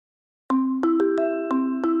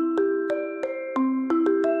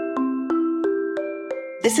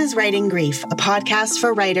This is Writing Grief, a podcast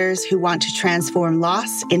for writers who want to transform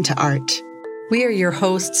loss into art. We are your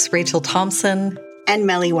hosts, Rachel Thompson and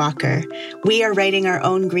Melly Walker. We are writing our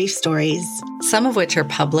own grief stories, some of which are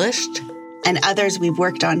published, and others we've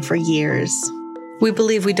worked on for years. We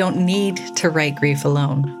believe we don't need to write grief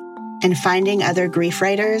alone. And finding other grief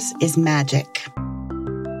writers is magic.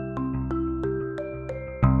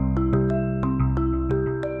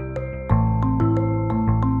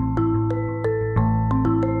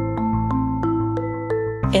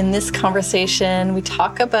 In this conversation, we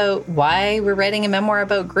talk about why we're writing a memoir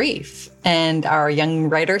about grief and our young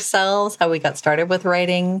writer selves, how we got started with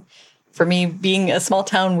writing. For me, being a small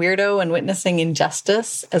town weirdo and witnessing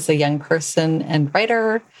injustice as a young person and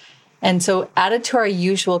writer. And so added to our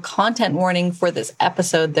usual content warning for this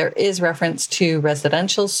episode, there is reference to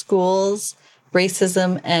residential schools,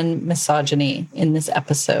 racism, and misogyny in this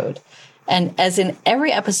episode. And as in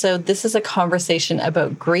every episode, this is a conversation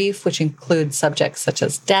about grief, which includes subjects such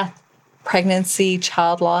as death, pregnancy,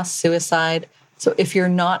 child loss, suicide. So if you're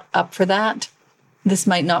not up for that, this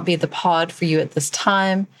might not be the pod for you at this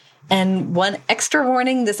time. And one extra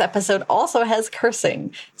warning, this episode also has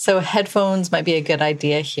cursing. So headphones might be a good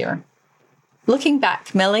idea here. Looking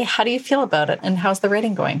back, Melly, how do you feel about it? And how's the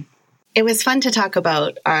writing going? It was fun to talk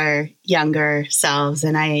about our younger selves,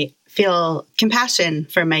 and I feel compassion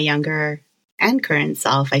for my younger and current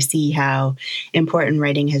self. I see how important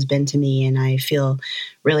writing has been to me, and I feel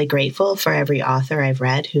really grateful for every author I've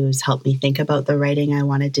read who's helped me think about the writing I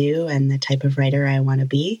want to do and the type of writer I want to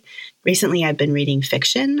be. Recently, I've been reading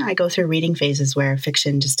fiction. I go through reading phases where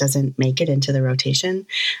fiction just doesn't make it into the rotation.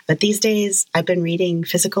 But these days, I've been reading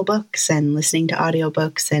physical books and listening to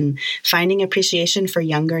audiobooks and finding appreciation for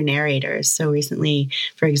younger narrators. So recently,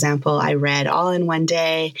 for example, I read all in one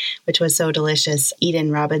day, which was so delicious,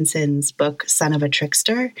 Eden Robinson's book, Son of a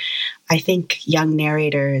Trickster. I think young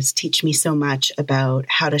narrators teach me so much about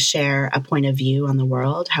how to share a point of view on the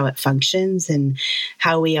world, how it functions, and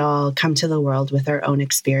how we all come to the world with our own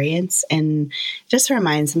experience. And just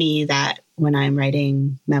reminds me that when I'm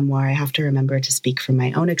writing memoir, I have to remember to speak from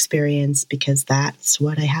my own experience because that's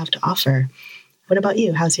what I have to offer. What about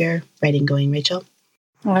you? How's your writing going, Rachel?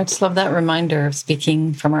 Well, I just love that reminder of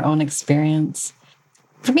speaking from our own experience.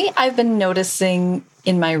 For me, I've been noticing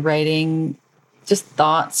in my writing just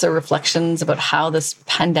thoughts or reflections about how this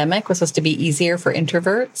pandemic was supposed to be easier for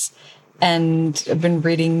introverts. And I've been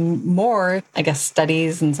reading more, I guess,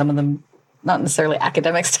 studies, and some of them not necessarily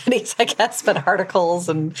academic studies, I guess, but articles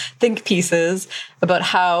and think pieces about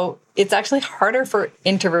how it's actually harder for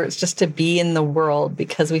introverts just to be in the world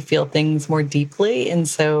because we feel things more deeply. And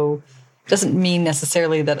so it doesn't mean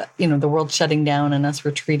necessarily that, the world shutting down and us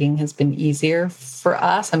retreating has been easier for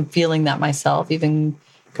us. I'm feeling that myself, even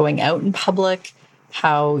going out in public,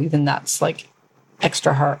 how even that's like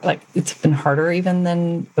extra hard, like it's been harder even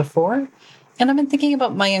than before. And I've been thinking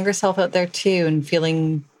about my younger self out there too, and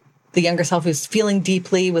feeling the younger self who's feeling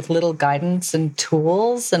deeply with little guidance and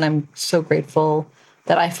tools. And I'm so grateful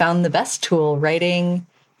that I found the best tool, writing,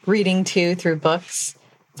 reading too, through books,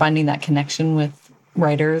 finding that connection with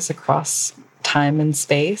writers across time and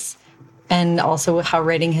space. And also how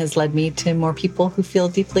writing has led me to more people who feel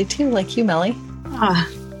deeply too, like you, Melly.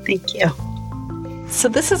 Thank you. So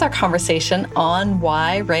this is our conversation on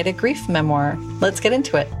why write a grief memoir. Let's get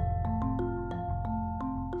into it.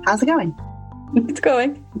 How's it going? It's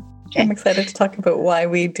going. Okay. I'm excited to talk about why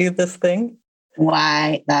we do this thing.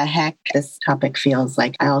 Why the heck this topic feels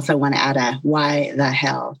like. I also want to add a why the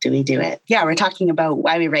hell do we do it? Yeah, we're talking about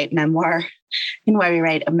why we write memoir and why we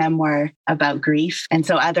write a memoir about grief. And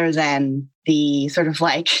so other than the sort of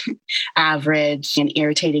like average and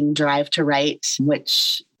irritating drive to write,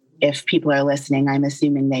 which if people are listening, I'm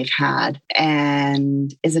assuming they've had.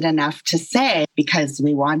 And is it enough to say because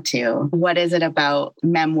we want to? What is it about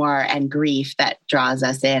memoir and grief that draws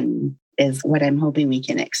us in is what I'm hoping we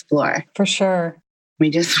can explore. For sure.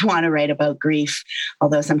 We just want to write about grief,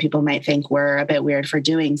 although some people might think we're a bit weird for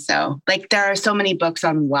doing so. Like there are so many books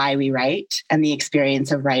on why we write and the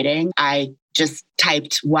experience of writing. I just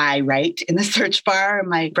typed why write in the search bar in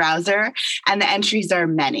my browser, and the entries are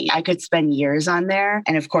many. I could spend years on there.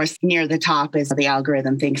 And of course, near the top is the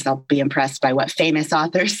algorithm thinks I'll be impressed by what famous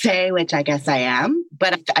authors say, which I guess I am.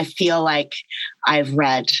 But I feel like I've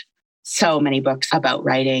read so many books about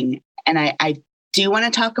writing, and I do want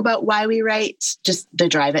to talk about why we write, just the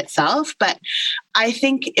drive itself. But I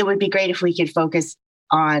think it would be great if we could focus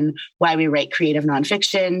on why we write creative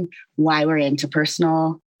nonfiction, why we're into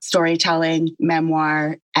personal storytelling,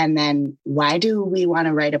 memoir, and then why do we want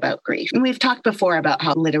to write about grief? And we've talked before about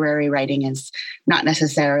how literary writing is not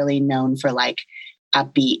necessarily known for like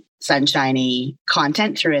upbeat sunshiny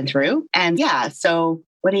content through and through. And yeah, so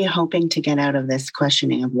what are you hoping to get out of this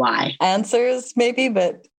questioning of why? Answers, maybe,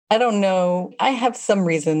 but I don't know. I have some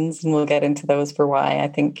reasons, and we'll get into those for why I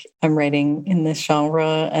think I'm writing in this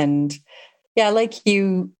genre. And yeah, like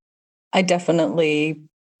you, I definitely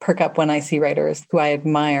perk up when I see writers who I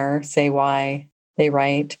admire say why they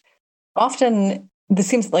write. Often, this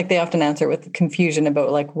seems like they often answer with confusion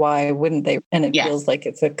about like, why wouldn't they? And it feels like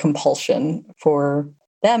it's a compulsion for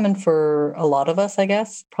them and for a lot of us, I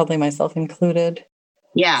guess, probably myself included.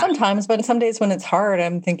 Yeah. Sometimes, but some days when it's hard,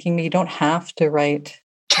 I'm thinking you don't have to write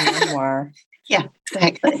a memoir. Yeah,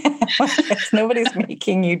 exactly. Nobody's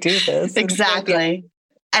making you do this. Exactly.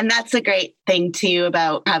 And that's a great thing too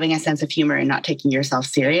about having a sense of humor and not taking yourself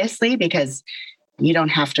seriously, because you don't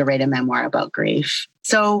have to write a memoir about grief.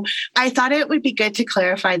 So I thought it would be good to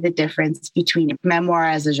clarify the difference between memoir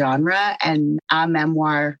as a genre and a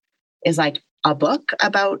memoir is like a book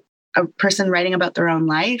about a person writing about their own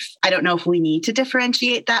life. I don't know if we need to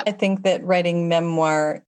differentiate that. I think that writing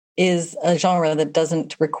memoir is a genre that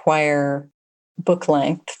doesn't require book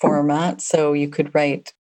length format. So you could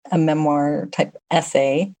write a memoir type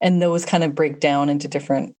essay, and those kind of break down into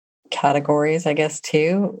different categories, I guess,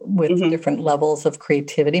 too, with different levels of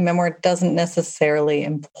creativity. Memoir doesn't necessarily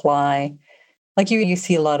imply, like you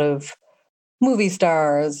see a lot of movie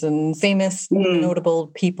stars and famous notable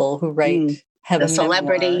people who write have the a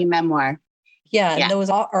celebrity memoir. Yeah, and those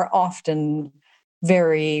are often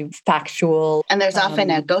very factual. And there's often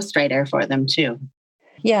a ghostwriter for them too.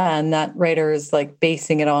 Yeah, and that writer is like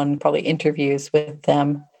basing it on probably interviews with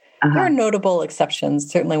them. There are notable exceptions,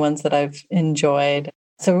 certainly ones that I've enjoyed.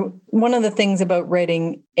 So one of the things about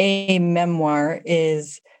writing a memoir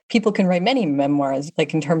is people can write many memoirs,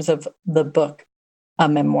 like in terms of the book, a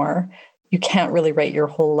memoir. You can't really write your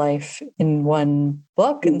whole life in one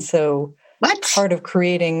book. And so part of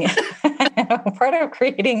creating a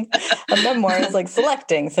memoir is like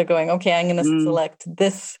selecting. So going, okay, I'm going to select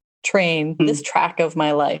this train, this track of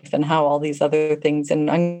my life and how all these other things,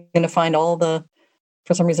 and I'm going to find all the,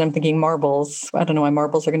 for some reason I'm thinking marbles. I don't know why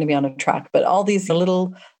marbles are going to be on a track, but all these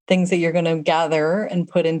little things that you're going to gather and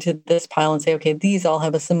put into this pile and say, okay, these all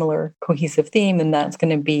have a similar cohesive theme, and that's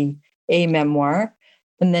going to be a memoir.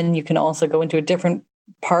 And then you can also go into a different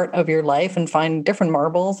part of your life and find different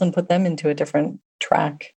marbles and put them into a different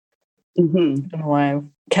track. I don't know why I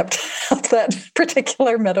kept up that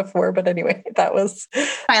particular metaphor, but anyway, that was...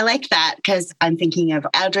 I like that because I'm thinking of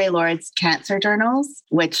Audre Lorde's cancer journals,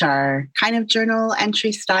 which are kind of journal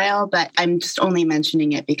entry style, but I'm just only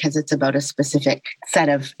mentioning it because it's about a specific set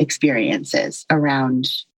of experiences around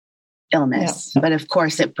illness. Yeah. But of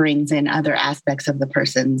course, it brings in other aspects of the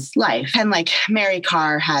person's life. And like Mary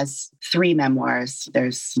Karr has 3 memoirs.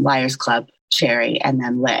 There's Liars Club, Cherry, and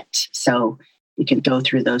then Lit. So you can go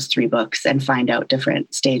through those 3 books and find out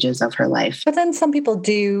different stages of her life. But then some people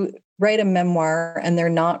do write a memoir and they're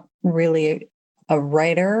not really a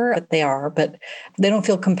writer, but they are, but they don't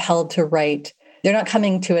feel compelled to write. They're not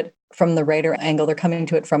coming to it from the writer angle. They're coming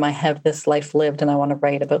to it from, I have this life lived and I want to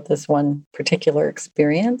write about this one particular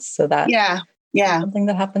experience. So that something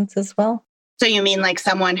that happens as well. So you mean like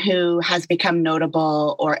someone who has become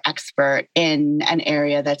notable or expert in an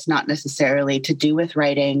area that's not necessarily to do with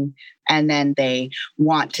writing, and then they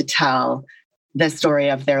want to tell the story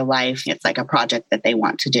of their life. It's like a project that they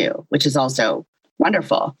want to do, which is also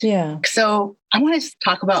wonderful. Yeah. So I want to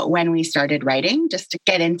talk about when we started writing, just to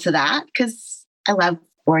get into that, because I love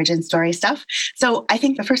origin story stuff. So I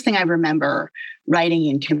think the first thing I remember writing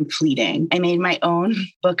and completing, I made my own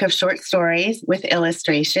book of short stories with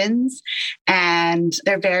illustrations, and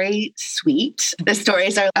they're very sweet. The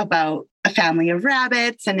stories are about a family of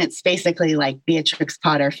rabbits, and it's basically like Beatrix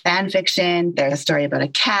Potter fan fiction. There's a story about a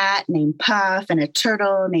cat named Puff and a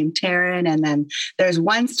turtle named Taran. And then there's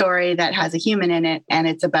one story that has a human in it, and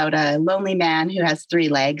it's about a lonely man who has 3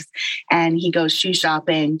 legs, and he goes shoe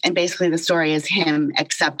shopping. And basically the story is him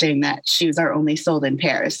accepting that shoes are only sold in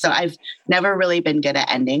pairs. So I've never really been good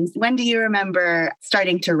at endings. When do you remember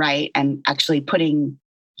starting to write and actually putting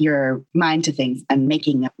your mind to things and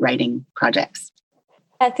making writing projects?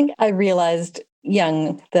 I think I realized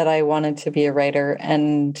young that I wanted to be a writer.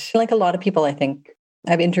 And like a lot of people, I think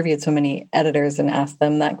I've interviewed so many editors and asked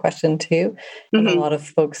them that question too. And a lot of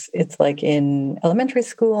folks, it's like in elementary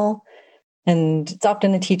school, and it's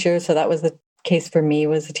often a teacher. So that was the case for me,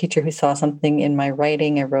 was a teacher who saw something in my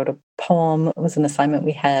writing. I wrote a poem. It was an assignment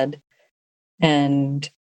we had. And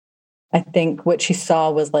I think what she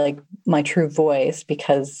saw was like my true voice,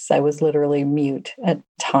 because I was literally mute at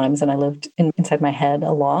times and I lived inside my head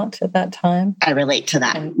a lot at that time. I relate to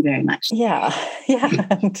that very much. Yeah.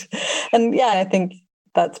 Yeah. And yeah, I think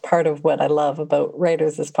that's part of what I love about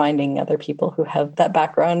writers is finding other people who have that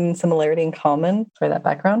background and similarity in common, or that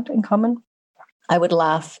background in common. I would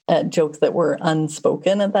laugh at jokes that were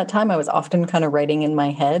unspoken at that time. I was often kind of writing in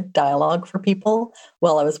my head dialogue for people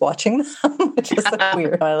while I was watching them, which is so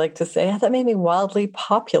weird. I like to say that made me wildly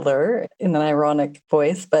popular in an ironic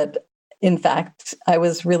voice. But in fact, I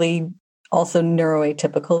was really also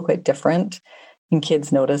neuroatypical, quite different. And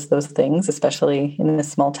kids notice those things, especially in a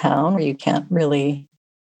small town where you can't really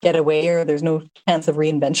get away or there's no chance of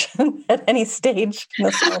reinvention at any stage in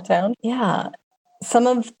a small town. Yeah. Some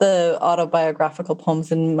of the autobiographical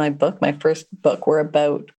poems in my book, my first book, were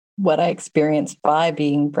about what I experienced by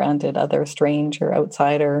being branded other, strange, or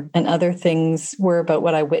outsider. And other things were about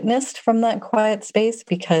what I witnessed from that quiet space,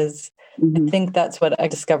 because I think that's what I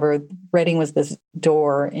discovered. Writing was this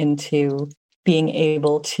door into being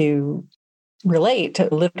able to relate,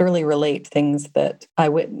 to literally relate things that I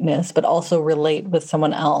witnessed, but also relate with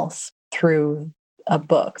someone else through a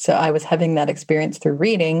book. So I was having that experience through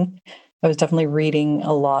reading. I was definitely reading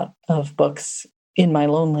a lot of books in my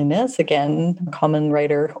loneliness, again, common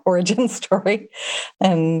writer origin story,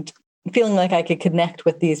 and feeling like I could connect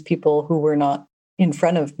with these people who were not in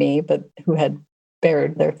front of me, but who had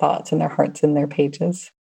bared their thoughts and their hearts in their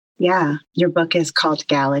pages. Yeah. Your book is called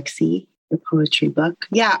Galaxy, your poetry book.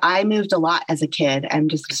 Yeah, I moved a lot as a kid. I'm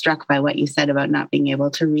just struck by what you said about not being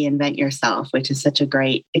able to reinvent yourself, which is such a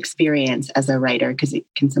great experience as a writer, because it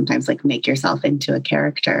can sometimes like make yourself into a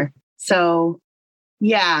character. So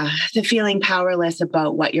yeah, the feeling powerless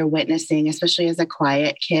about what you're witnessing, especially as a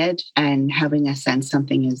quiet kid, and having a sense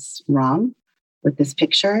something is wrong with this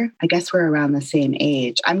picture. I guess we're around the same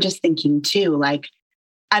age. I'm just thinking too, like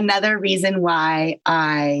another reason why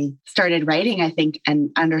I started writing, I think, and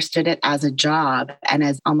understood it as a job and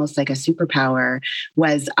as almost like a superpower,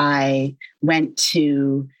 was I went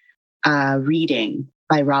to reading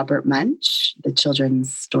by Robert Munsch, the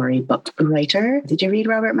children's storybook writer. Did you read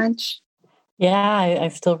Robert Munsch? Yeah, I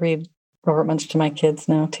still read Robert Munsch to my kids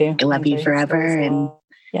now too. I Love You Forever. And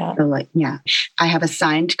yeah. Yeah. I have a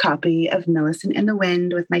signed copy of Millicent in the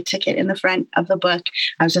Wind with my ticket in the front of the book.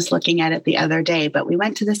 I was just looking at it the other day, but we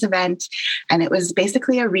went to this event and it was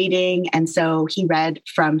basically a reading. And so he read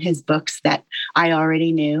from his books that I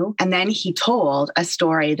already knew. And then he told a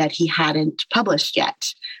story that he hadn't published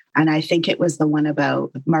yet. And I think it was the one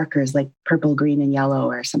about markers like purple, green, and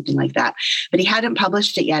yellow or something like that. But he hadn't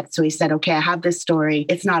published it yet. So he said, okay, I have this story.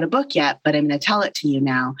 It's not a book yet, but I'm going to tell it to you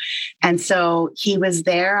now. And so he was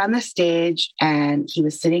there on the stage and he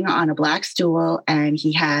was sitting on a black stool and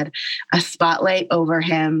he had a spotlight over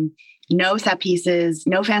him. No set pieces,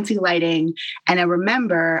 no fancy lighting. And I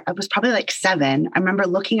remember, I was probably like 7. I remember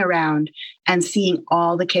looking around and seeing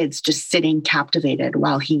all the kids just sitting captivated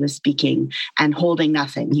while he was speaking and holding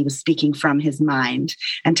nothing. He was speaking from his mind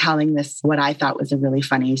and telling this, what I thought was a really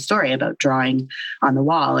funny story about drawing on the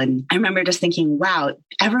wall. And I remember just thinking, wow,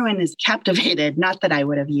 everyone is captivated. Not that I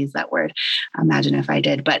would have used that word. Imagine if I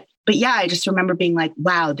did, but yeah, I just remember being like,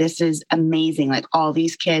 wow, this is amazing. Like all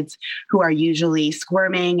these kids who are usually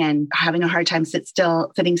squirming and having a hard time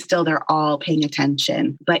sitting still, they're all paying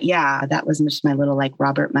attention. But yeah, that was just my little like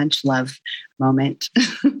Robert Munsch love moment.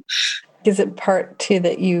 Is it part too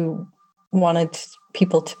that you wanted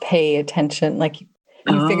people to pay attention? Like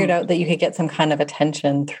you figured out that you could get some kind of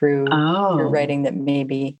attention through your writing that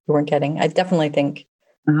maybe you weren't getting. I definitely think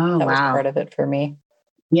that was part of it for me.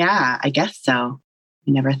 Yeah, I guess so. I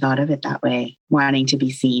never thought of it that way. Wanting to be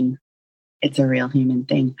seen. It's a real human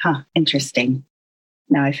thing. Huh. Interesting.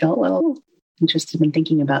 Now I feel a little interested in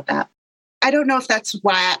thinking about that. I don't know if that's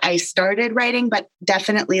why I started writing, but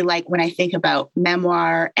definitely like when I think about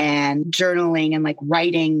memoir and journaling and like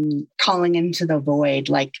writing, calling into the void,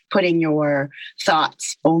 like putting your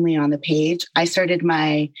thoughts only on the page. I started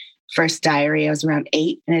my first diary. I was around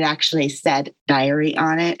 8 and it actually said diary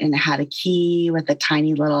on it and it had a key with a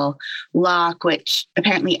tiny little lock, which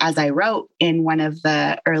apparently as I wrote in one of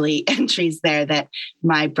the early entries there that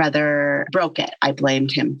my brother broke it. I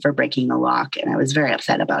blamed him for breaking the lock and I was very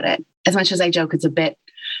upset about it. As much as I joke, it's a bit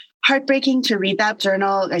heartbreaking to read that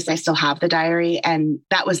journal. I still have the diary. And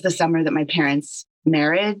that was the summer that my parents'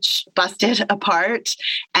 marriage busted apart.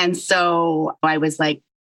 And so I was like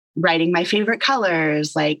writing my favorite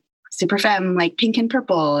colors, like super femme, like pink and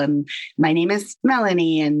purple. And my name is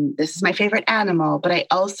Melanie and this is my favorite animal. But I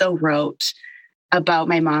also wrote about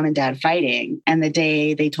my mom and dad fighting. And the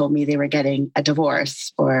day they told me they were getting a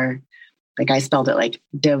divorce, or like I spelled it like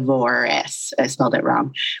divorce. I spelled it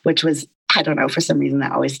wrong, which was, I don't know, for some reason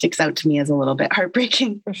that always sticks out to me as a little bit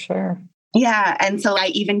heartbreaking. For sure. Yeah. And so I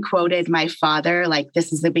even quoted my father, like,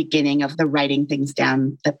 this is the beginning of the writing things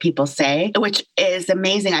down that people say, which is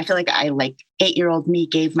amazing. I feel like I, like 8-year-old me,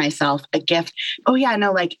 gave myself a gift. Oh, yeah,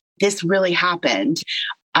 no, like this really happened.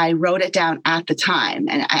 I wrote it down at the time.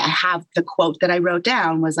 And I have the quote that I wrote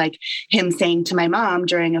down was like him saying to my mom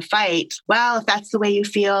during a fight, well, if that's the way you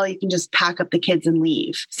feel, you can just pack up the kids and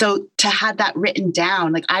leave. So to have that written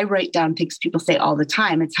down, like I write down things people say all the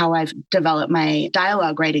time. It's how I've developed my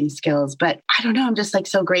dialogue writing skills. But I don't know, I'm just like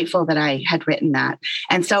so grateful that I had written that.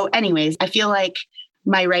 And so anyways, I feel like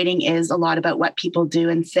my writing is a lot about what people do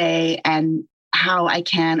and say and how I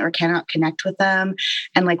can or cannot connect with them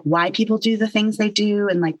and like why people do the things they do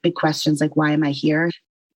and like big questions like, why am I here?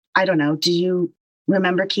 I don't know. Do you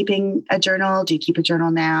remember keeping a journal? Do you keep a journal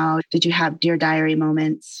now? Did you have Dear Diary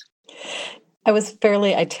moments? I was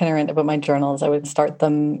fairly itinerant about my journals. I would start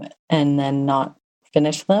them and then not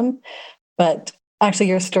finish them. But actually,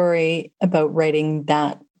 your story about writing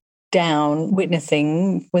that down,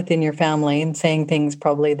 witnessing within your family and saying things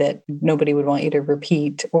probably that nobody would want you to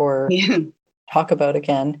repeat or talk about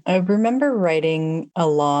again. I remember writing a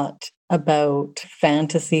lot about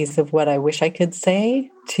fantasies of what I wish I could say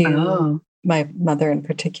to my mother in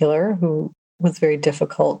particular, who was very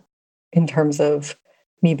difficult in terms of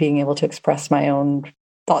me being able to express my own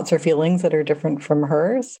thoughts or feelings that are different from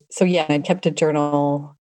hers. So yeah, I kept a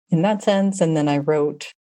journal in that sense. And then I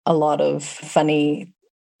wrote a lot of funny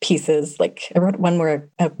pieces. Like I wrote one where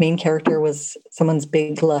a main character was someone's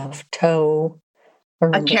big left toe. I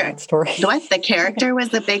remember that story. What? The character was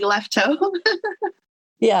the big left toe?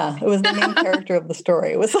 Yeah, it was the main character of the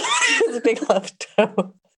story. It was a big left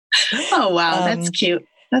toe. Oh, wow. That's cute.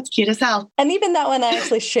 That's cute as hell. And even that one I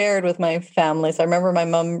actually shared with my family. So I remember my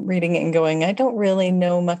mom reading it and going, I don't really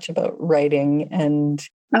know much about writing. And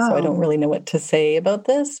so I don't really know what to say about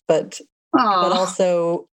this. But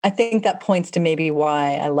also, I think that points to maybe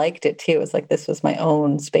why I liked it too. It's like this was my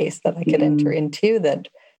own space that I could enter into that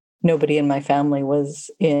nobody in my family was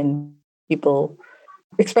in. People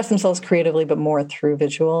express themselves creatively, but more through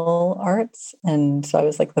visual arts. And so I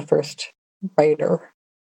was like the first writer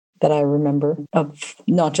that I remember of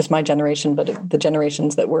not just my generation, but the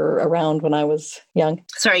generations that were around when I was young.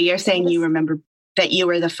 Sorry, you're saying you remember that you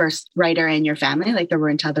were the first writer in your family? Like there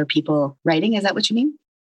weren't other people writing? Is that what you mean?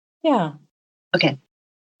 Yeah. Okay.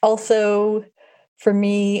 Also, for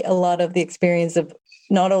me, a lot of the experience of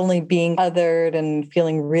not only being othered and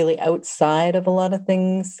feeling really outside of a lot of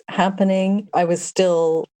things happening, I was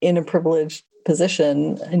still in a privileged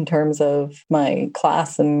position in terms of my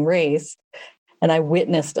class and race. And I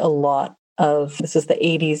witnessed a lot of, this is the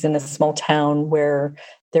 80s in a small town where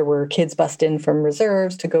there were kids bussed in from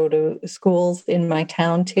reserves to go to schools in my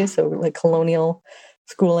town too. So like colonial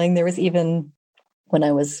schooling. There was even, when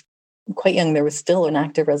I was quite young, there was still an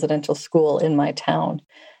active residential school in my town.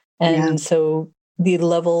 And so the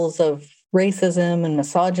levels of racism and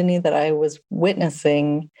misogyny that I was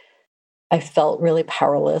witnessing, I felt really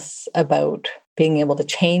powerless about being able to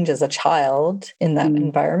change as a child in that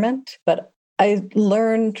environment. But I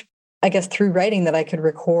learned, I guess, through writing that I could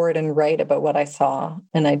record and write about what I saw.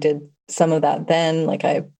 And I did some of that then. Like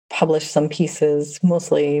I published some pieces,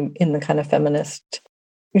 mostly in the kind of feminist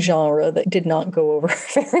genre that did not go over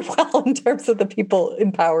very well in terms of the people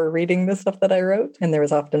in power reading the stuff that I wrote. And there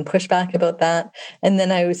was often pushback about that. And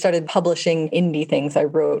then I started publishing indie things. I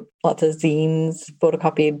wrote lots of zines,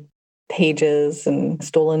 photocopied pages and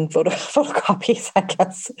stolen photocopies, I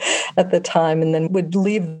guess, at the time, and then would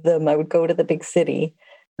leave them. I would go to the big city,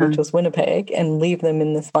 which was Winnipeg, and leave them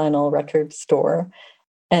in this vinyl record store.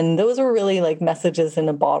 And those were really like messages in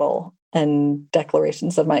a bottle and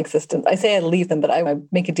declarations of my existence. I say I leave them, but I would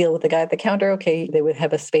make a deal with the guy at the counter. Okay, they would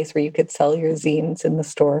have a space where you could sell your zines in the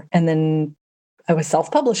store. And then I was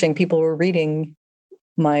self-publishing. People were reading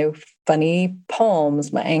my funny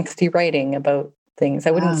poems, my angsty writing about things.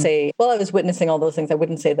 I wouldn't say, well, I was witnessing all those things. I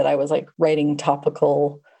wouldn't say that I was like writing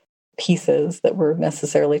topical pieces that were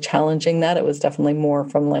necessarily challenging that. It was definitely more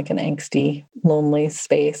from like an angsty, lonely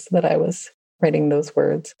space that I was writing those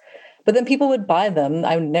words. But then people would buy them.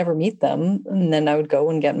 I would never meet them. And then I would go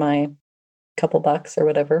and get my couple bucks or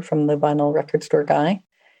whatever from the vinyl record store guy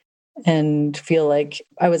and feel like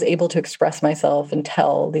I was able to express myself and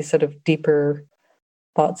tell these sort of deeper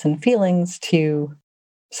thoughts and feelings to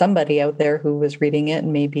somebody out there who was reading it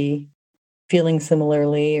and maybe feeling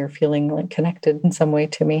similarly or feeling like connected in some way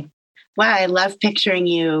to me. Wow, I love picturing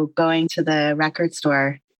you going to the record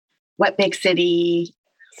store. What big city?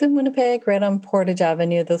 It's in Winnipeg, right on Portage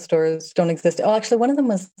Avenue. Those stores don't exist. Oh, actually, one of them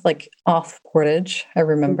was like off Portage, I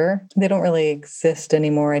remember. They don't really exist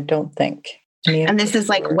anymore, I don't think. And this is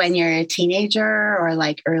like when you're a teenager or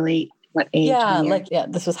like early What age? Yeah, when you're-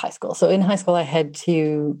 this was high school. So in high school, I had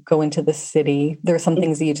to go into the city. There were some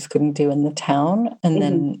things that you just couldn't do in the town. And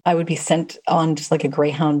then I would be sent on just like a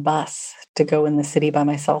Greyhound bus to go in the city by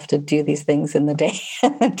myself to do these things in the day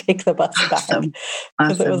and then take the bus back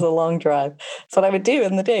because it was a long drive. So what I would do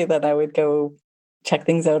in the day, then I would go check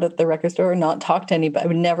things out at the record store, not talk to anybody. I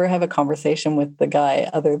would never have a conversation with the guy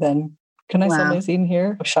other than, can I sell my zine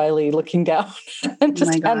here? Shyly looking down and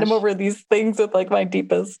just hand him over these things with like my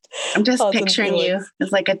deepest. I'm just picturing you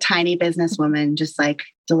as like a tiny businesswoman, just like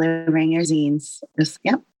delivering your zines. Just,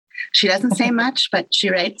 yep. She doesn't say much, but she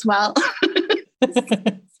writes well.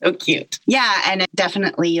 So cute. Yeah. And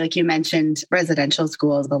definitely, like you mentioned, residential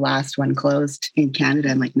schools, the last one closed in Canada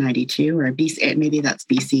in like 92 or BC. Maybe that's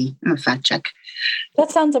BC. I'll fact check. That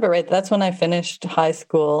sounds about right. That's when I finished high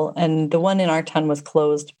school. And the one in our town was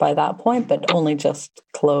closed by that point, but only just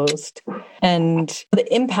closed. And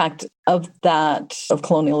the impact of that, of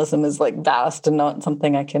colonialism, is like vast and not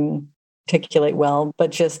something I can articulate well. But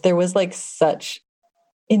just there was like such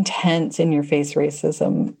intense in your face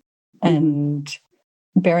racism and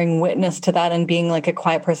bearing witness to that and being like a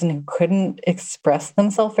quiet person who couldn't express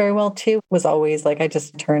themselves very well too was always like, I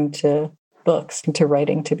just turned to books and to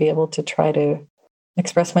writing to be able to try to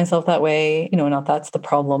express myself that way. You know, not that's the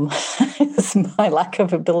problem. It's my lack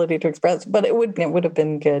of ability to express, but it would have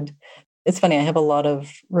been good. It's funny. I have a lot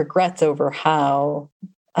of regrets over how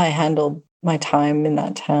I handled my time in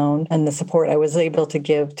that town and the support I was able to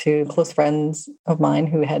give to close friends of mine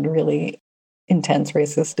who had really intense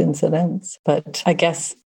racist incidents. But I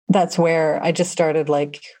guess that's where I just started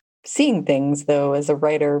like seeing things though as a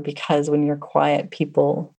writer, because when you're quiet,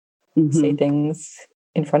 people say things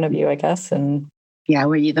in front of you, I guess. And yeah,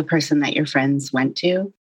 were you the person that your friends went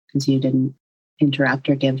to because you didn't interrupt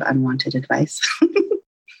or give unwanted advice?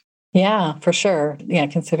 Yeah, for sure. Yeah,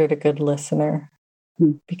 considered a good listener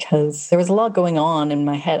because there was a lot going on in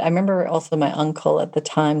my head. I remember also my uncle at the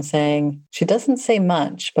time saying, she doesn't say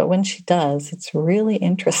much, but when she does, it's really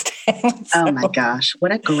interesting. Oh my gosh,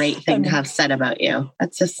 what a great thing to have said about you.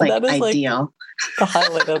 That's just like ideal. Like the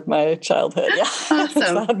highlight of my childhood. Yeah. Awesome.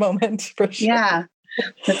 Sad moment for sure. Yeah.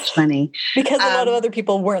 That's funny. Because a lot of other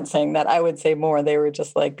people weren't saying that. I would say more. They were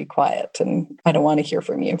just like, be quiet and I don't want to hear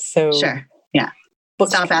from you. So sure. Yeah.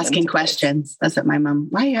 Stop asking questions. That's what my mom,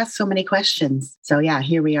 why you ask so many questions? So yeah,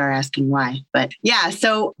 here we are asking why. But yeah,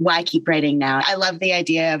 so why keep writing now? I love the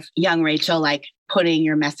idea of young Rachel, like putting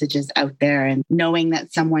your messages out there and knowing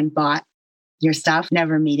that someone bought your stuff,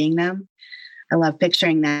 never meeting them. I love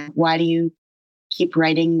picturing that. Why do you keep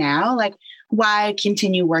writing now? Like, why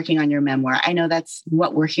continue working on your memoir? I know that's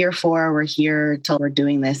what we're here for. We're here till we're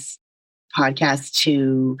doing this podcast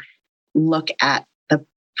to look at the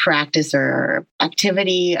practice or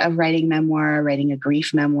activity of writing memoir, writing a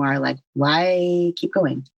grief memoir. Like, why keep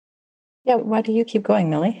going? Yeah. Why do you keep going,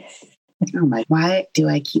 Millie? Oh my, why do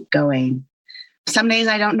I keep going? Some days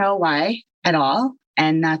I don't know why at all.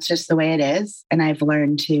 And that's just the way it is. And I've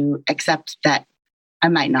learned to accept that I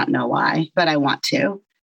might not know why, but I want to.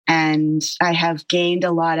 And I have gained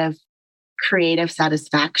a lot of creative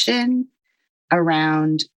satisfaction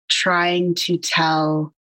around trying to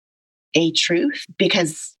tell a truth,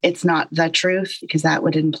 because it's not the truth, because that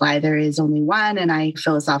would imply there is only one. And I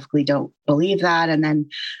philosophically don't believe that. And then,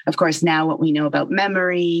 of course, now what we know about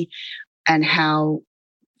memory and how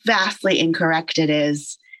vastly incorrect it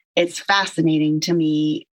is, it's fascinating to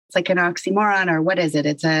me. It's like an oxymoron, or what is it?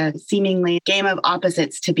 It's a seemingly game of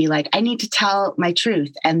opposites to be like, I need to tell my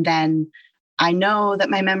truth. And then I know that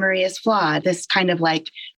my memory is flawed. This kind of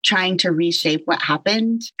like trying to reshape what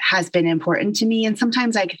happened has been important to me. And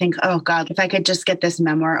sometimes I think, oh God, if I could just get this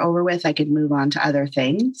memoir over with, I could move on to other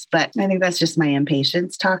things. But I think that's just my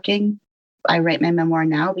impatience talking. I write my memoir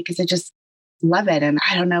now because I just love it. And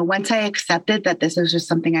I don't know, once I accepted that this was just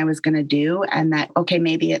something I was going to do, and that, okay,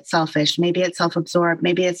 maybe it's selfish, maybe it's self-absorbed,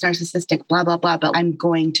 maybe it's narcissistic, blah, blah, blah, but I'm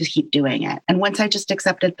going to keep doing it. And once I just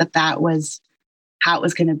accepted that that was how it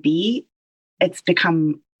was going to be, it's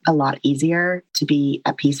become a lot easier to be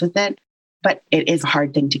at peace with it. But it is a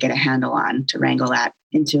hard thing to get a handle on, to wrangle that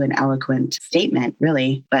into an eloquent statement,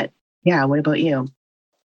 really. But yeah, what about you?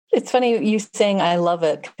 It's funny you saying I love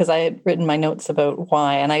it, because I had written my notes about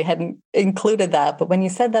why and I hadn't included that. But when you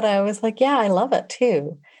said that, I was like, yeah, I love it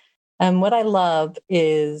too. And what I love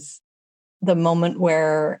is the moment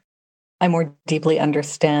where I more deeply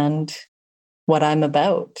understand what I'm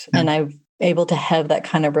about. Mm-hmm. And I'm able to have that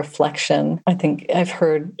kind of reflection. I think I've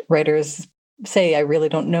heard writers say, I really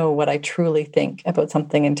don't know what I truly think about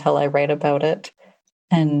something until I write about it.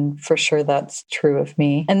 And for sure, that's true of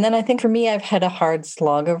me. And then I think for me, I've had a hard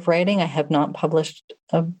slog of writing. I have not published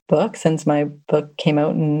a book since my book came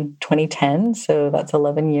out in 2010. So that's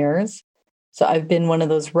 11 years. So I've been one of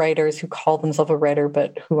those writers who call themselves a writer,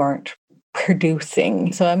 but who aren't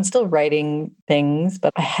producing. So I'm still writing things,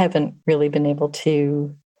 but I haven't really been able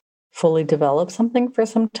to fully develop something for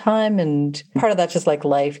some time. And part of that's just like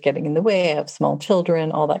life getting in the way. I have small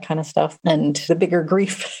children, all that kind of stuff. And the bigger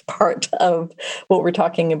grief part of what we're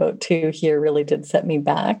talking about too here really did set me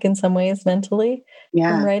back in some ways mentally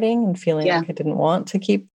from writing and feeling like I didn't want to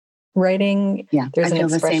keep writing. There's an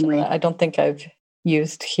expression that I don't think I've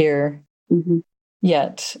used here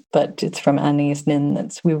yet, but it's from Anais Nin.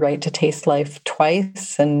 That's we write to taste life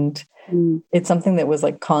twice. And it's something that was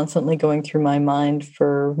like constantly going through my mind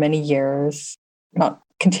for many years, not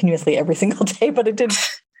continuously every single day, but it did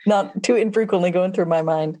not too infrequently going through my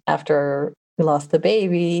mind after we lost the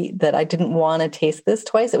baby, that I didn't want to taste this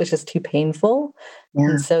twice. It was just too painful.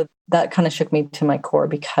 And so that kind of shook me to my core,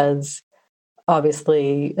 because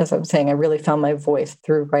obviously, as I was saying, I really found my voice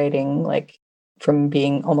through writing, like from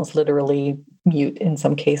being almost literally mute in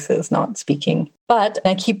some cases, not speaking. But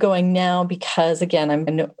I keep going now because, again,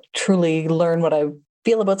 I truly learn what I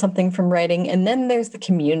feel about something from writing. And then there's the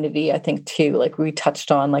community, I think, too. Like we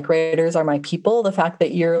touched on, like writers are my people. The fact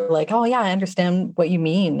that you're like, oh, yeah, I understand what you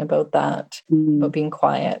mean about that, about being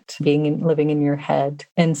quiet, living in your head.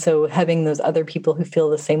 And so having those other people who feel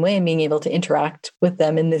the same way and being able to interact with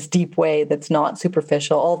them in this deep way that's not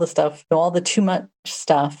superficial, all the stuff, all the too much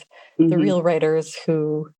stuff, the real writers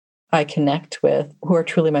who I connect with, who are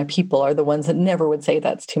truly my people, are the ones that never would say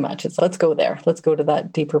that's too much. It's let's go there. Let's go to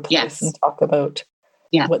that deeper place and talk about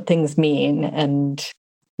what things mean and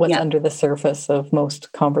what's under the surface of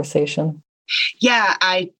most conversation. Yeah,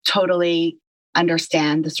 I totally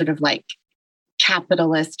understand the sort of like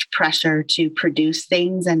capitalist pressure to produce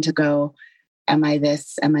things and to go, am I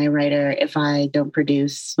this? Am I a writer? If I don't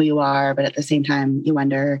produce who you are, but at the same time, you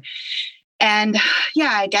wonder. And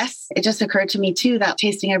I guess it just occurred to me too, that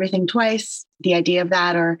tasting everything twice, the idea of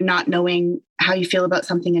that, or not knowing how you feel about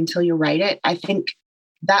something until you write it. I think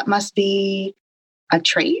that must be a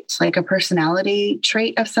trait, like a personality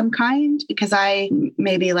trait of some kind, because I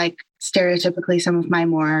maybe like stereotypically some of my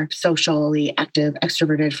more socially active,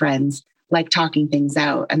 extroverted friends like talking things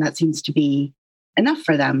out, and that seems to be enough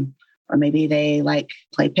for them. Or maybe they like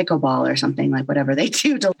play pickleball or something, like whatever they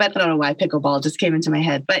do. But I don't know why pickleball just came into my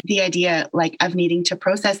head. But the idea like of needing to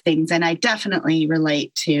process things. And I definitely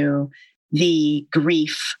relate to the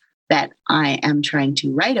grief that I am trying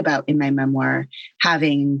to write about in my memoir,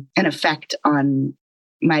 having an effect on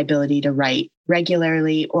my ability to write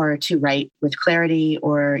regularly, or to write with clarity,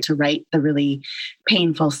 or to write the really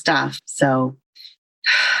painful stuff. So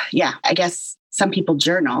I guess some people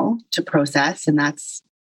journal to process, and that's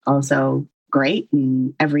also great.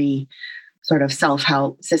 And every sort of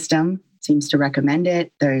self-help system seems to recommend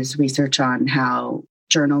it. There's research on how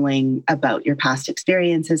journaling about your past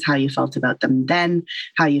experiences, how you felt about them then,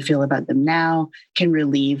 how you feel about them now, can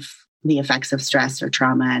relieve the effects of stress or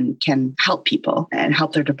trauma and can help people and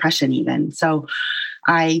help their depression even. So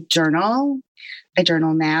I journal. I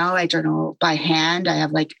journal now. I journal by hand. I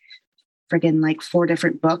have like 4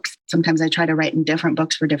 different books. Sometimes I try to write in different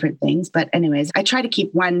books for different things. But anyways, I try to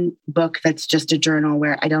keep one book that's just a journal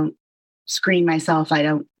where I don't screen myself. I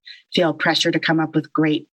don't feel pressure to come up with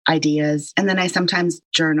great ideas. And then I sometimes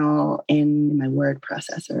journal in my word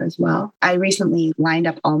processor as well. I recently lined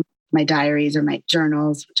up all my diaries or my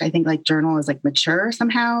journals, which I think like journal is like mature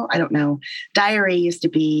somehow. I don't know. Diary used to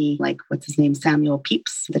be like, what's his name? Samuel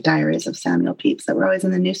Pepys, the diaries of Samuel Pepys that were always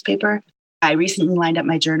in the newspaper. I recently lined up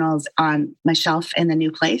my journals on my shelf in the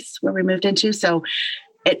new place where we moved into. So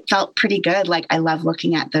it felt pretty good. Like I love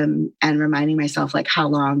looking at them and reminding myself like how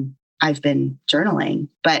long I've been journaling.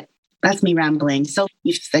 But that's me rambling. So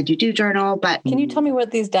you said you do journal, but... Can you tell me what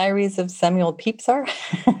these diaries of Samuel Pepys are?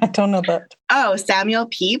 I don't know that. Oh, Samuel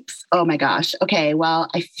Pepys. Oh my gosh. Okay. Well,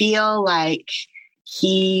 I feel like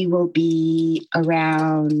he will be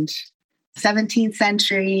around 17th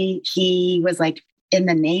century. He was like in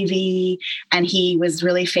the Navy, and he was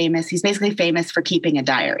really famous. He's basically famous for keeping a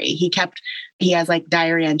diary. He has like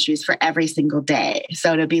diary entries for every single day.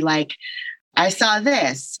 So to be like, I saw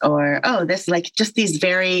this, or, oh, this, like just these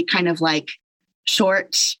very kind of like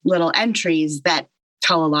short little entries that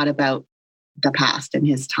tell a lot about the past and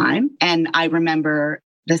his time. And I remember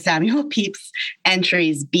the Samuel Pepys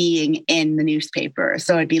entries being in the newspaper.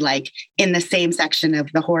 So it'd be like in the same section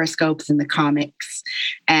of the horoscopes and the comics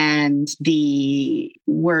and the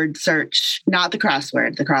word search, not the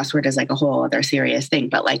crossword. The crossword is like a whole other serious thing,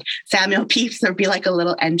 but like Samuel Pepys, there'd be like a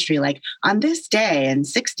little entry like on this day in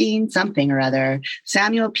 16 something or other,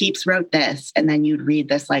 Samuel Pepys wrote this. And then you'd read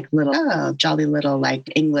this like little, jolly little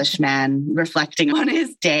like Englishman reflecting on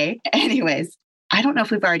his day. Anyways, I don't know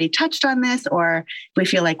if we've already touched on this or if we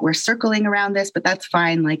feel like we're circling around this, but that's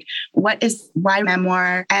fine. Like, why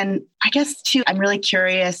memoir? And I guess too, I'm really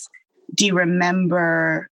curious, do you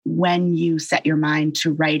remember when you set your mind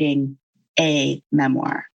to writing a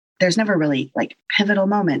memoir? There's never really like pivotal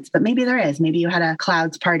moments, but maybe there is. Maybe you had a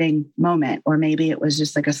clouds parting moment, or maybe it was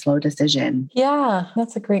just like a slow decision. Yeah,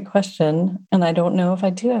 that's a great question. And I don't know if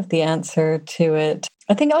I do have the answer to it.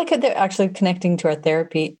 I think like actually connecting to our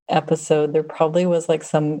therapy episode, there probably was like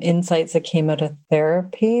some insights that came out of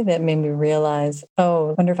therapy that made me realize, oh,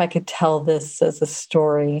 I wonder if I could tell this as a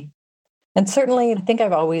story. And certainly, I think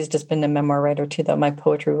I've always just been a memoir writer too, though my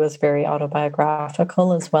poetry was very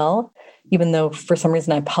autobiographical as well, even though for some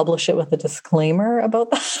reason I publish it with a disclaimer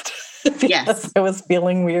about that. Because yes. I was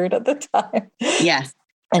feeling weird at the time. Yes.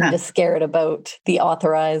 And just scared about the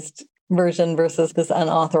authorized version versus this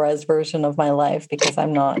unauthorized version of my life, because I've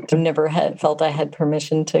never felt I had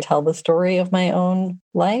permission to tell the story of my own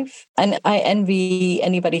life. And I envy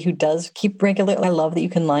anybody who does keep regular. I love that you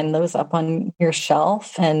can line those up on your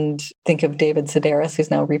shelf, and think of David Sedaris,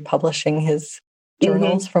 who's now republishing his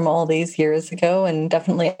journals from all these years ago. And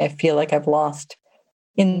definitely I feel like I've lost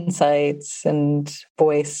insights and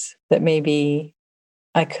voice that maybe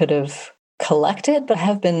I could have collected, but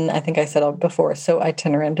have been, I think I said before, so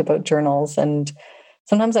itinerant about journals. And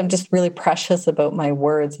sometimes I'm just really precious about my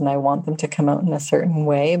words and I want them to come out in a certain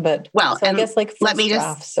way. But well, so I guess like first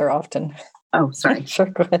drafts are often. Oh, sorry. Sure,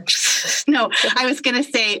 go ahead. No, I was going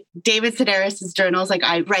to say David Sedaris' journals, like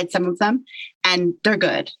I read some of them and they're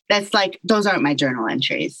good. That's like, those aren't my journal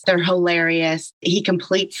entries. They're hilarious. He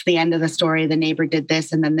completes the end of the story. The neighbor did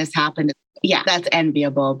this and then this happened. Yeah, that's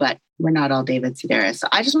enviable, but we're not all David Sedaris. So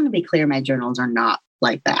I just want to be clear, my journals are not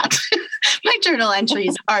like that. My journal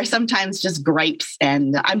entries are sometimes just gripes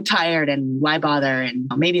and I'm tired and why bother?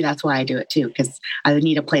 And maybe that's why I do it too, because I would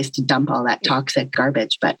need a place to dump all that toxic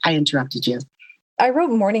garbage, but I interrupted you. I wrote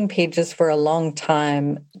morning pages for a long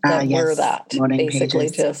time that were that. Morning basically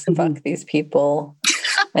pages. Just fuck these people.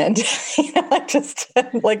 And I just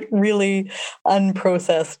like really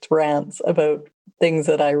unprocessed rants about things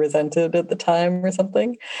that I resented at the time or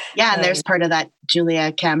something. Yeah. And there's part of that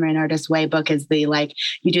Julia Cameron Artist Way book is the, like,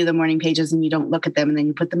 you do the morning pages and you don't look at them and then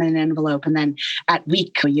you put them in an envelope. And then at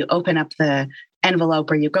week, you open up the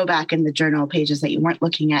envelope or you go back in the journal pages that you weren't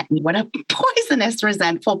looking at. And what a poisonous,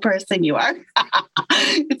 resentful person you are.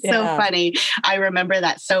 It's so funny. I remember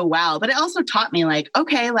that so well. But it also taught me like,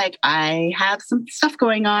 okay, like I have some stuff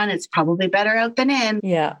going on. It's probably better out than in.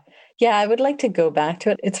 Yeah. Yeah, I would like to go back to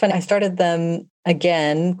it. It's funny. I started them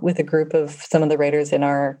again with a group of some of the writers in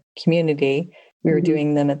our community. We were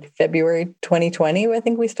doing them at February 2020, I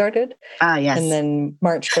think we started. Ah, yes. And then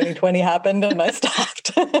March 2020 happened and I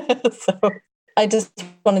stopped. So I just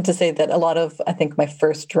wanted to say that a lot of, I think my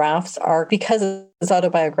first drafts are, because it's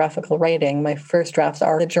autobiographical writing, my first drafts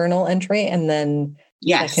are the journal entry, and then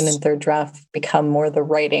second and third draft become more the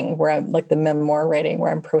writing, where I'm like the memoir writing,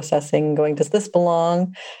 where I'm processing, going, does this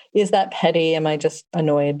belong? Is that petty? Am I just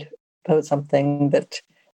annoyed about something that,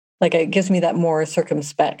 like, it gives me that more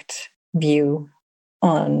circumspect view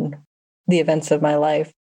on the events of my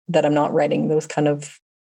life, that I'm not writing those kind of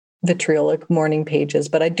vitriolic morning pages.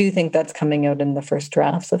 But I do think that's coming out in the first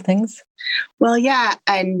drafts of things. Well, yeah.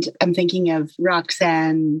 And I'm thinking of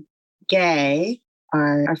Roxane Gay,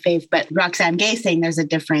 our fave, but Roxane Gay saying there's a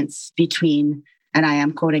difference between, and I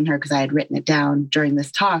am quoting her because I had written it down during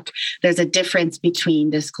this talk, there's a difference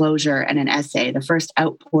between disclosure and an essay. The first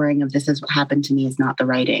outpouring of this is what happened to me is not the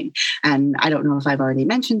writing. And I don't know if I've already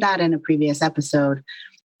mentioned that in a previous episode,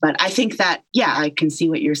 but I think that, yeah, I can see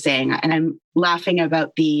what you're saying. And I'm laughing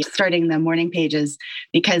about the starting the morning pages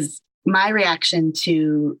because my reaction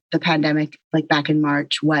to the pandemic, like back in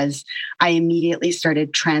March, was I immediately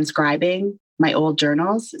started transcribing my old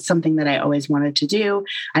journals, something that I always wanted to do.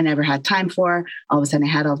 I never had time for. All of a sudden I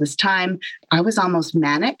had all this time. I was almost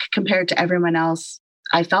manic compared to everyone else.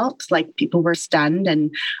 I felt like people were stunned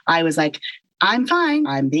and I was like, I'm fine.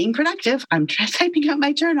 I'm being productive. I'm typing out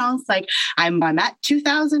my journals. Like I'm at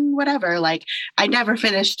 2000, whatever. Like I never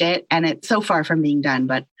finished it and it's so far from being done.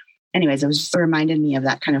 But anyways, it was just reminded me of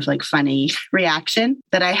that kind of like funny reaction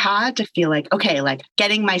that I had to feel like, okay, like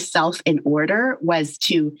getting myself in order was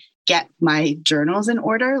to get my journals in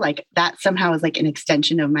order. Like that somehow is like an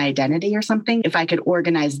extension of my identity or something. If I could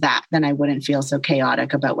organize that, then I wouldn't feel so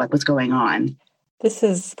chaotic about what was going on. This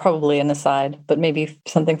is probably an aside, but maybe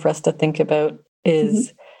something for us to think about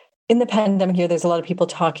is in the pandemic here, there's a lot of people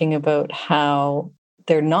talking about how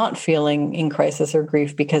they're not feeling in crisis or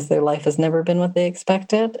grief because their life has never been what they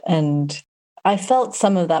expected. And I felt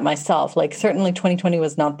some of that myself. Like certainly 2020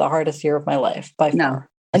 was not the hardest year of my life by far.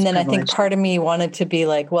 And then I think part of me wanted to be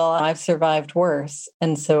like, well, I've survived worse.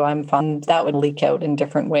 And so I'm fine. That would leak out in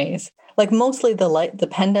different ways. Like mostly the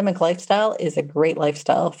pandemic lifestyle is a great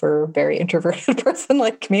lifestyle for a very introverted person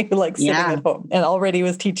like me who likes sitting at home and already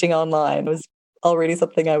was teaching online. It was already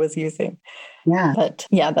something I was using. Yeah. But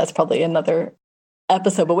yeah, that's probably another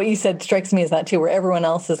episode. But what you said strikes me as that too, where everyone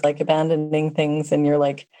else is like abandoning things and you're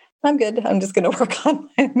like, I'm good. I'm just going to work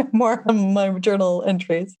on my journal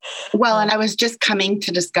entries. Well, and I was just coming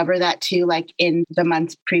to discover that too, like in the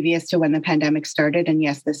months previous to when the pandemic started. And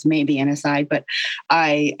yes, this may be an aside, but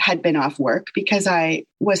I had been off work because I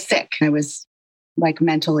was sick. I was like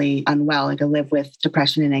mentally unwell. Like I live with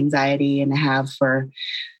depression and anxiety and have for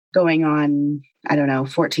going on, I don't know,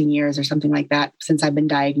 14 years or something like that since I've been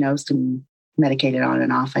diagnosed and medicated on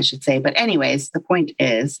and off, I should say. But anyways, the point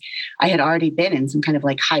is I had already been in some kind of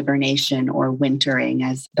like hibernation or wintering,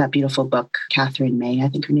 as that beautiful book, Catherine May, I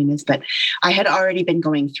think her name is. But I had already been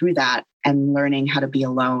going through that and learning how to be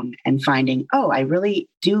alone and finding, oh, I really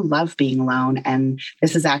do love being alone. And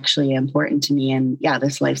this is actually important to me. And yeah,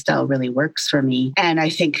 this lifestyle really works for me. And I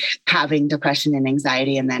think having depression and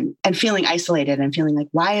anxiety and feeling isolated and feeling like,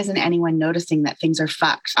 why isn't anyone noticing that things are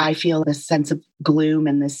fucked? I feel this sense of gloom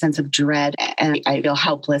and this sense of dread and I feel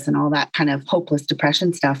helpless and all that kind of hopeless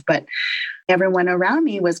depression stuff. But everyone around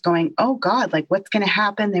me was going, oh God, like what's going to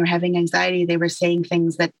happen? They were having anxiety. They were saying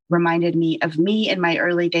things that reminded me of me in my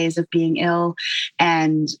early days of being ill.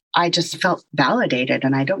 And I just felt validated.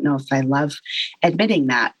 And I don't know if I love admitting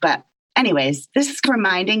that. But anyways, this is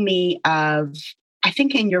reminding me of, I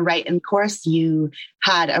think in your writing course, you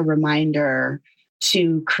had a reminder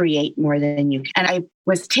to create more than you can. And I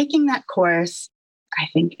was taking that course, I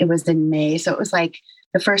think it was in May. So it was like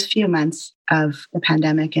the first few months of the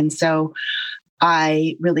pandemic. And so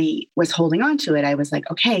I really was holding on to it. I was like,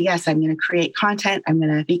 okay, yes, I'm going to create content. I'm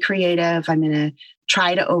going to be creative. I'm going to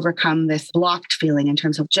try to overcome this blocked feeling in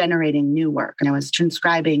terms of generating new work. And I was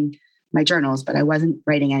transcribing my journals, but I wasn't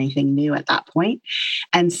writing anything new at that point.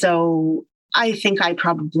 And so I think I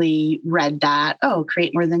probably read that, oh,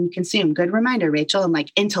 create more than you consume. Good reminder, Rachel. And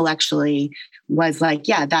like intellectually was like,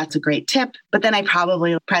 yeah, that's a great tip. But then I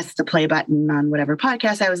probably pressed the play button on whatever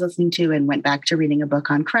podcast I was listening to and went back to reading a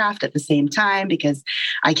book on craft at the same time because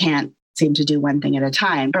I can't seem to do one thing at a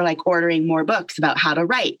time, or like ordering more books about how to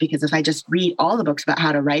write. Because if I just read all the books about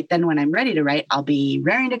how to write, then when I'm ready to write, I'll be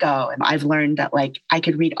raring to go. And I've learned that like I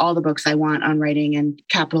could read all the books I want on writing and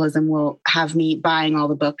capitalism will have me buying all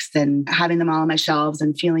the books and having them all on my shelves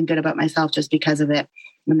and feeling good about myself just because of it.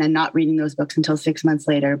 And then not reading those books until 6 months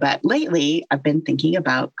later. But lately I've been thinking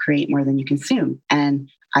about create more than you consume. And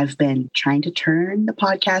I've been trying to turn the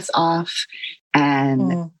podcast off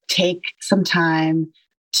and take some time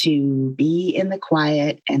to be in the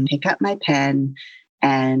quiet and pick up my pen,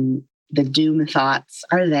 and the doom thoughts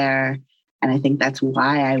are there. And I think that's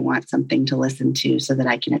why I want something to listen to so that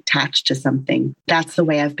I can attach to something. That's the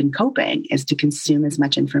way I've been coping, is to consume as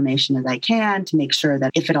much information as I can to make sure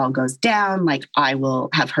that if it all goes down, like I will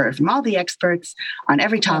have heard from all the experts on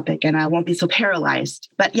every topic and I won't be so paralyzed.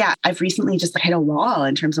 But yeah, I've recently just hit a wall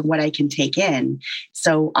in terms of what I can take in.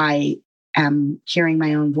 So I am hearing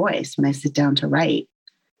my own voice when I sit down to write.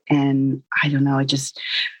 And I don't know,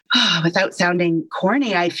 without sounding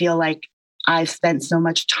corny, I feel like I've spent so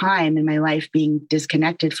much time in my life being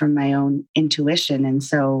disconnected from my own intuition. And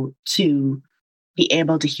so to be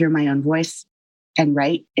able to hear my own voice and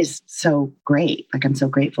write is so great. Like I'm so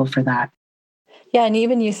grateful for that. Yeah. And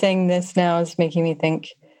even you saying this now is making me think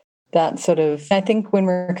that sort of, I think when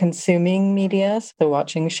we're consuming media, so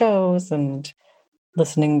watching shows and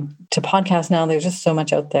listening to podcasts now, there's just so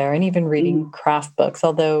much out there, and even reading craft books.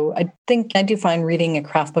 Although I think I do find reading a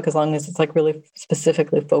craft book, as long as it's like really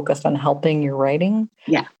specifically focused on helping your writing.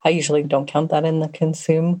 Yeah. I usually don't count that in the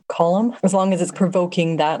consume column, as long as it's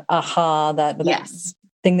provoking that aha, that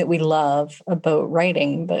thing that we love about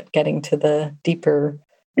writing, but getting to the deeper.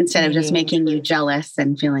 Instead of just making you jealous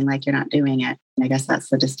and feeling like you're not doing it. I guess that's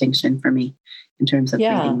the distinction for me in terms of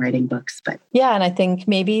writing books. But yeah, and I think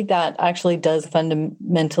maybe that actually does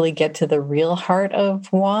fundamentally get to the real heart of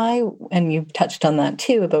why. And you touched on that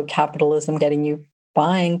too, about capitalism getting you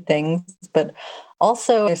buying things. But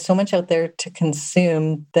also there's so much out there to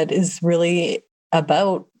consume that is really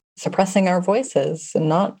about suppressing our voices and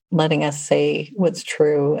not letting us say what's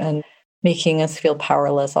true and making us feel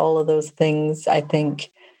powerless. All of those things, I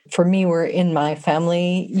think, for me, were in my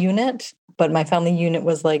family unit, but my family unit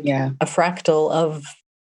was like a fractal of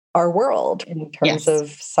our world in terms of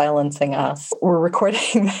silencing us. We're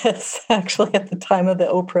recording this actually at the time of the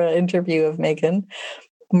Oprah interview of Meghan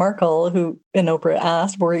Markle, who in Oprah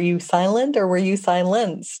asked, were you silent or were you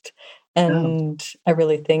silenced? And I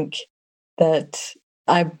really think that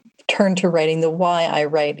I turn to writing. The why I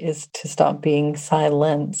write is to stop being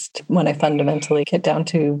silenced when I fundamentally get down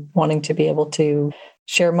to wanting to be able to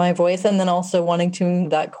share my voice, and then also wanting to,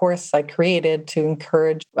 that course I created to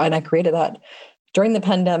encourage, and I created that during the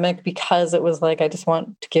pandemic because it was like, I just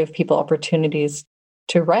want to give people opportunities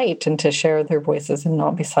to write and to share their voices and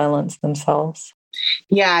not be silenced themselves.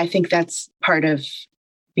 Yeah, I think that's part of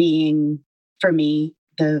being, for me,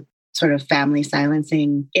 the sort of family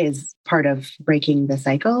silencing is part of breaking the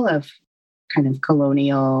cycle of kind of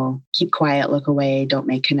colonial, keep quiet, look away, don't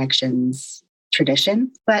make connections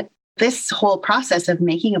tradition. But this whole process of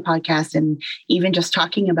making a podcast and even just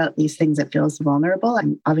talking about these things, it feels vulnerable.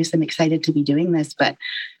 I'm excited to be doing this, but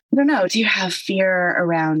I don't know. Do you have fear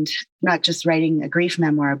around not just writing a grief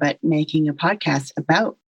memoir, but making a podcast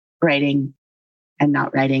about writing and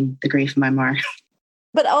not writing the grief memoir?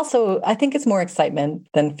 But also, I think it's more excitement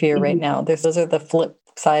than fear right now. Those are the flip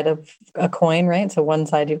side of a coin, right? So one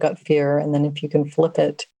side you've got fear, and then if you can flip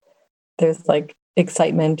it, there's like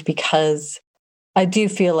excitement, because I do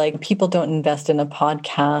feel like people don't invest in a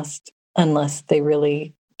podcast unless they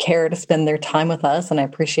really care to spend their time with us. And I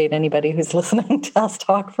appreciate anybody who's listening to us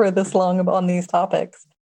talk for this long on these topics,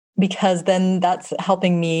 because then that's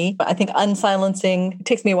helping me. I think unsilencing, it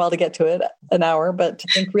takes me a while to get to it, an hour, but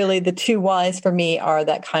I think really the two whys for me are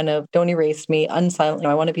that kind of don't erase me, unsilence.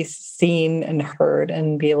 I want to be seen and heard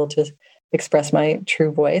and be able to express my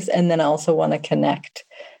true voice. And then I also want to connect.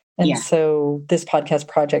 And so this podcast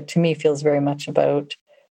project to me feels very much about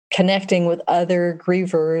connecting with other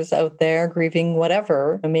grievers out there, grieving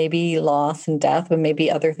whatever, maybe loss and death, but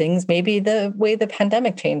maybe other things, maybe the way the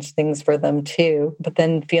pandemic changed things for them too. But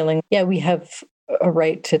then feeling, we have a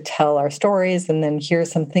right to tell our stories. And then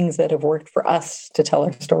here's some things that have worked for us to tell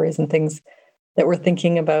our stories and things that we're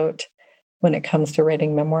thinking about when it comes to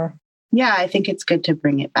writing memoir. Yeah, I think it's good to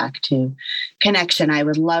bring it back to connection. I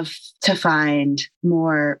would love to find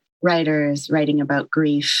more writers writing about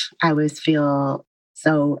grief. I always feel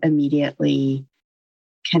so immediately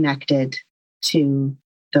connected to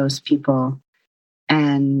those people,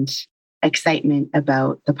 and excitement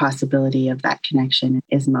about the possibility of that connection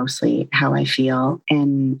is mostly how I feel.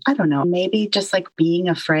 And I don't know, maybe just like being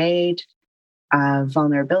afraid of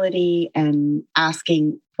vulnerability and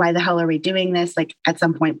asking, why the hell are we doing this? Like at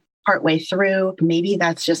some point, partway through, maybe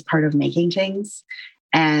that's just part of making things.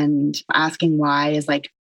 And asking why is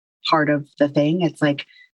like part of the thing. It's like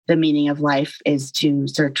the meaning of life is to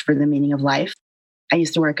search for the meaning of life. I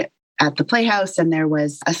used to work at the Playhouse, and there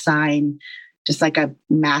was a sign, just like a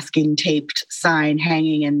masking taped sign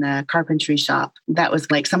hanging in the carpentry shop. That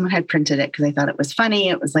was like someone had printed it because they thought it was funny.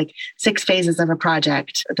 It was like 6 phases of a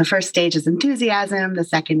project. The first stage is enthusiasm. The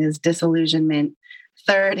second is disillusionment.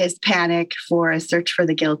 Third is panic. 4 is search for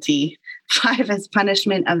the guilty. 5 is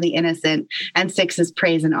punishment of the innocent. And 6 is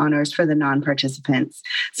praise and honors for the non-participants.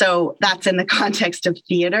 So that's in the context of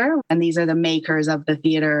theater. And these are the makers of the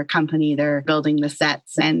theater company. They're building the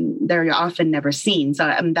sets, and they're often never seen. So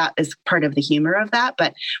that is part of the humor of that.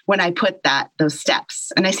 But when I put those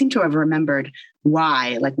steps, and I seem to have remembered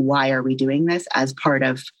why are we doing this as part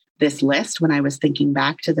of this list when I was thinking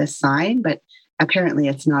back to this sign, but apparently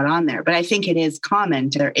it's not on there. But I think it is common.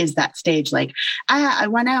 There is that stage like, I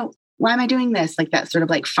went out. Why am I doing this? Like that sort of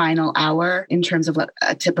like final hour in terms of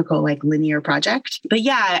a typical like linear project. But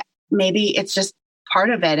yeah, maybe it's just part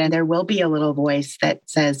of it. And there will be a little voice that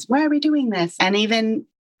says, why are we doing this? And even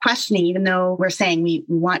questioning, even though we're saying we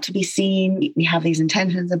want to be seen, we have these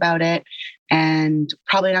intentions about it, and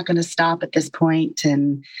probably not going to stop at this point,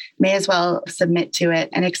 and may as well submit to it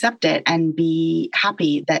and accept it and be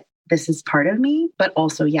happy that this is part of me, but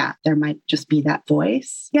also, there might just be that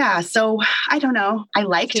voice. Yeah. So I don't know. I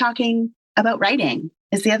like talking about writing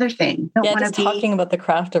is the other thing. Talking about the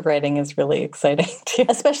craft of writing is really exciting too,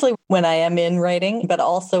 especially when I am in writing, but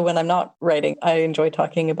also when I'm not writing, I enjoy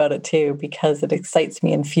talking about it too, because it excites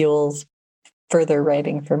me and fuels further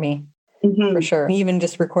writing for me, for sure. Even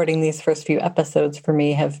just recording these first few episodes for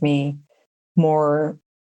me have me more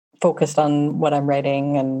focused on what I'm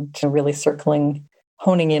writing and really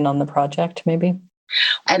honing in on the project, maybe.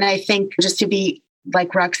 And I think just to be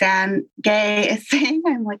like Roxane Gay is saying,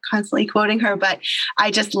 I'm like constantly quoting her, but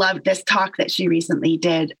I just loved this talk that she recently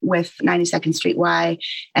did with 92nd Street Y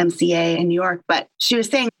MCA in New York. But she was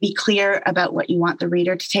saying, be clear about what you want the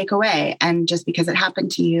reader to take away. And just because it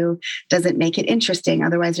happened to you doesn't make it interesting.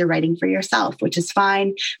 Otherwise, you're writing for yourself, which is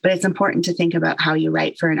fine. But it's important to think about how you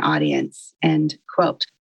write for an audience. End quote.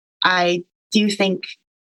 I do think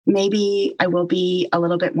maybe I will be a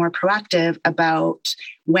little bit more proactive about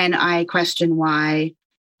when I question why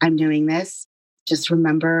I'm doing this. Just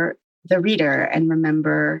remember the reader and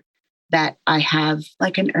remember that I have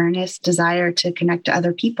like an earnest desire to connect to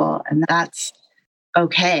other people, and that's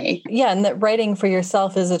okay. Yeah, and that writing for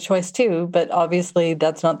yourself is a choice too, but obviously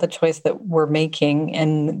that's not the choice that we're making,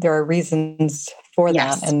 and there are reasons for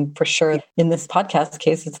that. And for sure, in this podcast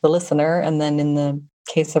case, it's the listener, and then in the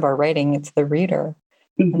case of our writing, it's the reader.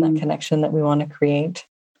 And that connection that we want to create.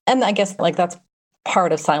 And I guess like that's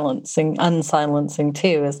part of unsilencing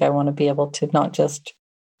too, is I want to be able to not just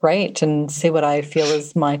write and say what I feel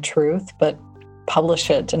is my truth, but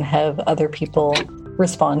publish it and have other people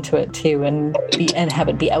respond to it too, and have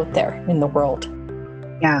it be out there in the world.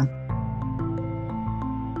 Yeah.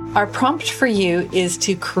 Our prompt for you is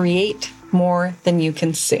to create more than you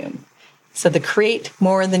consume. So the create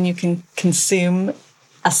more than you can consume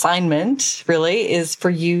assignment really is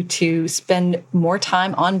for you to spend more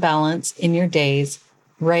time on balance in your days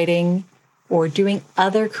writing or doing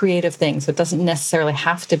other creative things. So it doesn't necessarily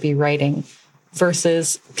have to be writing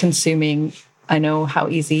versus consuming. I know how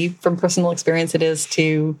easy from personal experience it is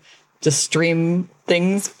to just stream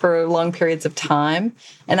things for long periods of time.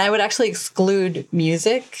 And I would actually exclude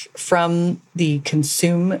music from the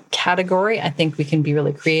consume category. I think we can be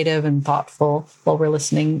really creative and thoughtful while we're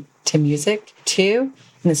listening to music too.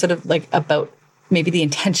 And it's sort of like about maybe the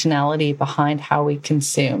intentionality behind how we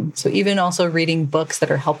consume. So even also reading books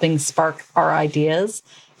that are helping spark our ideas.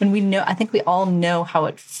 And I think we all know how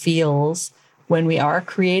it feels when we are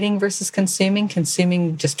creating versus consuming.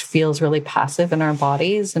 Consuming just feels really passive in our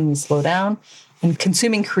bodies and we slow down. And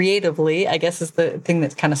consuming creatively, I guess, is the thing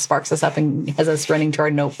that kind of sparks us up and has us running to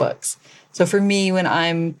our notebooks. So for me, when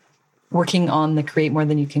I'm working on the Create More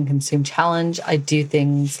Than You Can Consume challenge, I do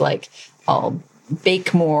things like I'll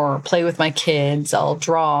bake more, play with my kids, I'll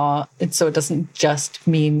draw. And so it doesn't just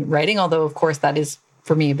mean writing, although of course that is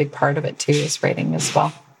for me a big part of it too, is writing as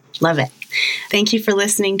well. Love it. Thank you for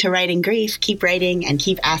listening to Writing Grief. Keep writing and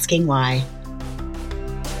keep asking why.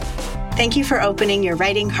 Thank you for opening your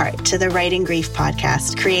writing heart to the Writing Grief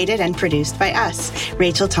podcast, created and produced by us,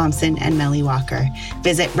 Rachel Thompson and Melly Walker.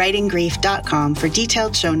 Visit writinggrief.com for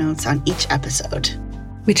detailed show notes on each episode.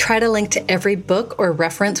 We try to link to every book or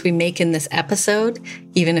reference we make in this episode,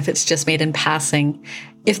 even if it's just made in passing.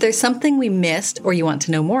 If there's something we missed or you want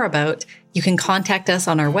to know more about, you can contact us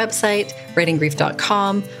on our website,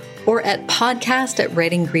 writinggrief.com, or at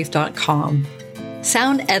podcast@writinggrief.com.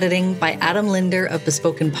 Sound editing by Adam Linder of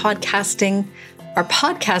Bespoken Podcasting. Our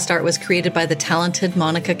podcast art was created by the talented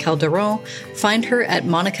Monica Calderon. Find her at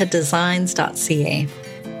monicadesigns.ca.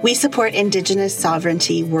 We support Indigenous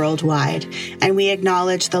sovereignty worldwide, and we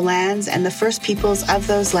acknowledge the lands and the first peoples of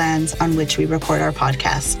those lands on which we record our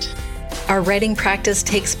podcast. Our writing practice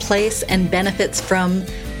takes place and benefits from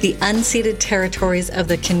the unceded territories of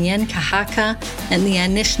the Kanien'kehá:ka and the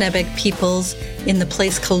Anishinaabeg peoples in the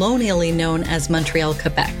place colonially known as Montreal,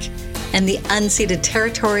 Quebec, and the unceded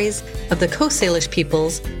territories of the Coast Salish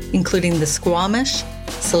peoples, including the Squamish,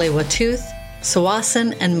 Tsleil-Waututh,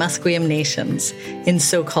 Tsawwassen, and Musqueam nations in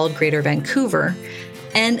so-called Greater Vancouver,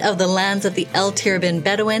 and of the lands of the El Tirabin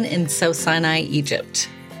Bedouin in South Sinai, Egypt.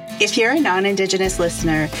 If you're a non-Indigenous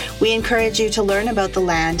listener, we encourage you to learn about the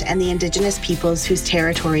land and the Indigenous peoples whose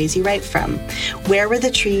territories you write from. Where were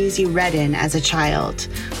the trees you read in as a child?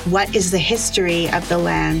 What is the history of the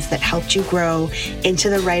lands that helped you grow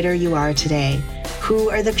into the writer you are today?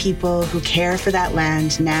 Who are the people who care for that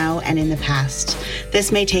land now and in the past?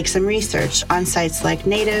 This may take some research on sites like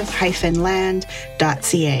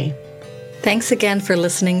native-land.ca. Thanks again for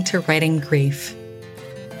listening to Writing Grief.